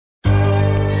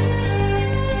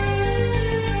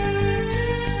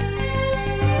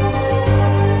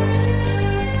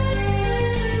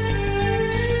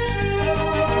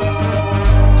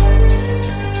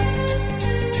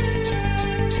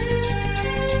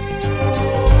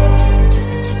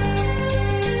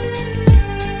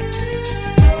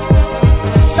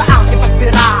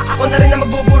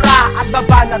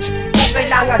banat. Kung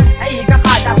kailangan ay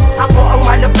ikakalat, ako ang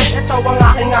malupit, ito ang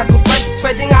aking agupit.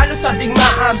 Pwedeng halo sa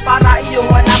digmaan para iyong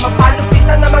malaman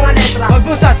palupitan ng mga letra. Huwag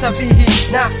mo sasabihin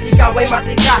na ikaw ay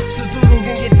matigas,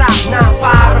 tudurugin kita na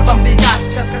para bang bigas.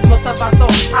 Kaskas mo sa bato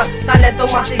ang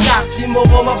talentong matigas. Di mo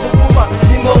ko mapupuma,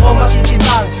 di mo ko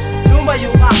matitibang.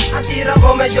 Lumayo ka, ang tira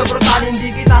ko medyo brutal.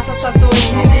 Hindi kita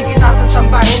sasatuhin, hindi kita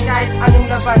sasambahin. Kahit anong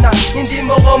labanan, hindi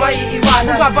mo ko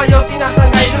maiiwanan. Bumabayo,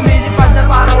 tinatangay, lumilipad na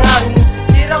parang hangin.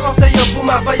 Tira ko sa'yo,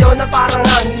 bumabayo na parang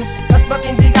hangin. Mas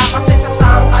matindi ka kasi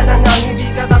saksahang ka na nang hindi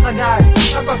ka tatagal.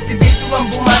 Kapag si Bito ang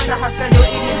buman, lahat kayo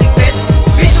iniligpit.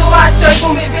 Bito at Choy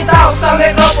bumibitaw sa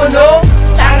mikropono.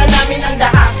 Tangan namin ang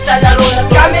dahas sa laro na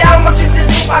to. Kami ang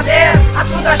magsisilbing pader at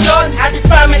pundasyon. Atis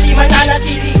family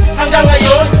mananatili hanggang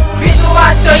ngayon. Bito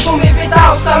at Choy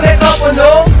bumibitaw sa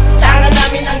mikropono. Tangan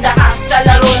namin ang dahas sa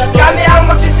laro na to. Kami ang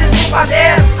magsisilbing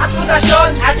pader at pundasyon.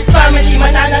 Atis family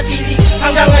mananatili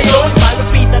hanggang ngayon.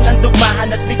 Malupitan ng dugmaan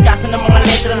at bigkasan ng mga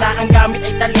letra na ang gamit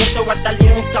ay talento at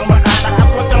talino isang makata. At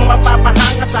huwag kang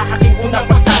mapapahanga sa aking unang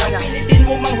pagsarang. Pilitin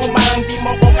mo mang humarang, di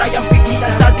mo ko kayang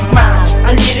pigilan sa digmaan.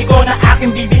 Ang liriko na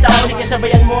aking bibitaw, sige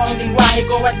sabayan mo ang lingwahe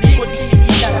ko at di ko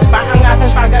titigilan. Paangasan,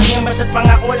 pagalingan, basta't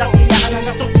pangako lang iyakan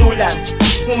hanggang sukdulan.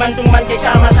 Humantong man kay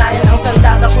kamatayan ang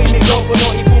sandata ko'y mikropono.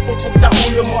 Ipupupog sa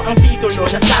ulo mo ang titulo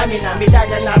na stamina,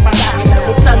 medalya na pangakina.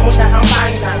 Buksan mo na ang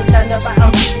pahina, ilan na ba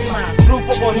ang biktima?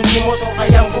 Grupo ko hindi mo to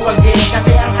kayang buwagin,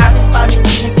 kasi ang Atis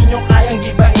family hindi nyo kayang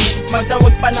gibain.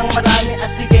 Magdawag pa ng marami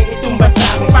at sige itumba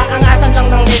sa akin. Paangasan lang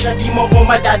ng letra, di mo ko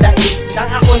madadaig. Nang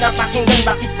ako napakinggan,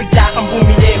 bakit bigla kang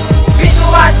bumili? Bito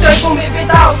at Choy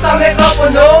bumibitaw sa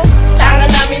mikropono. Tangan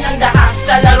namin ang dahas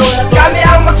sa laro na to. Kami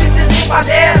ang magsisilbing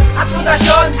pader at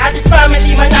pundasyon. Atis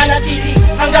family mananatili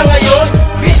hanggang ngayon.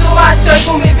 Bito at Choy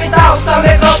bumibitaw sa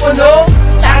mikropono.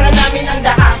 Tangan namin ang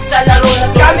dahas sa laro na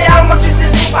to. Kami ang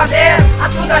magsisilbing pader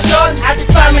at pundasyon.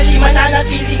 Atis family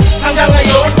mananatili hanggang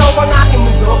ngayon. Ito ang aking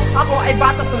mundo, ako ay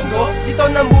bata tundo. Dito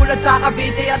namulat sa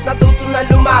Cavite at natuto na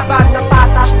lumaban ng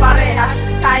patas parehas.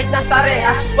 Kahit nasa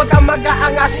rehas, huwag kang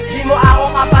mag-aangas, di mo ako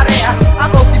kaparehas.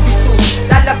 Ako si Bito,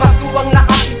 lalabas ko ang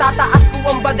lakas, itataas ko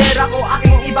ang badera ko,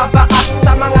 aking ibabakas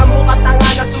sa mga mukat tanga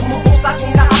na sumubok sa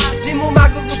aking lakas. Di mo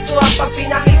magugustuhan pag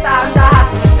pinakita ang dahas,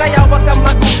 kaya huwag kang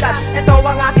magulat, ito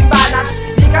ang aking banat.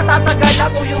 Di ka tatagal,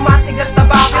 ako yung matigas na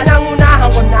baka. Nangunahan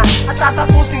ko na at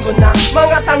tatapusin ko na.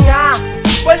 Mga tanga,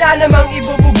 wala namang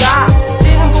ibubuga.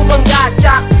 Sinong bubangga,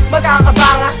 Jack,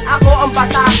 magkakabangas. Ako ang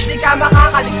batas, di ka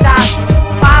makakaligtas.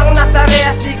 Parang nasa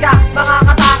rehas, di ka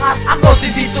makakatakas. Ako si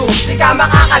Bito, di ka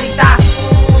makakaligtas.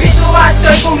 Bito at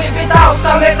Choy bumibitaw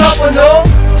sa mikropono.